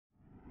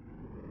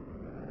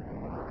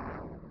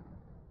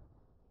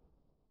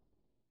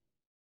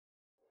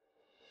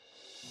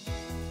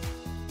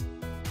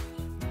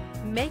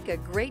Make a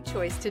great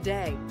choice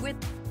today with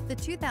the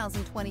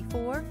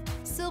 2024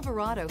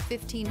 Silverado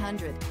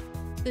 1500.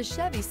 The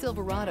Chevy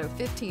Silverado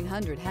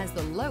 1500 has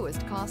the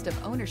lowest cost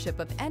of ownership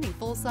of any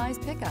full-size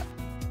pickup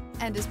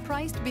and is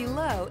priced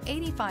below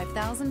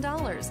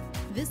 $85,000.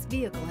 This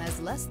vehicle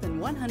has less than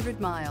 100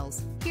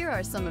 miles. Here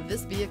are some of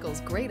this vehicle's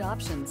great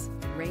options: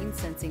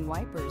 rain-sensing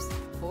wipers,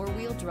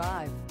 four-wheel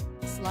drive,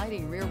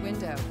 sliding rear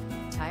window,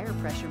 tire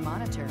pressure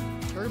monitor,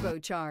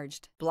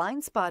 turbocharged,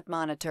 blind spot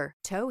monitor,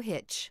 tow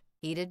hitch,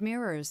 heated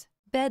mirrors,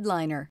 bed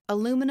liner,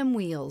 aluminum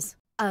wheels.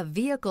 A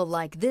vehicle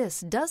like this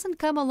doesn't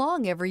come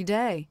along every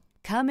day.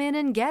 Come in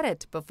and get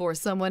it before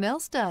someone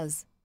else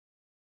does.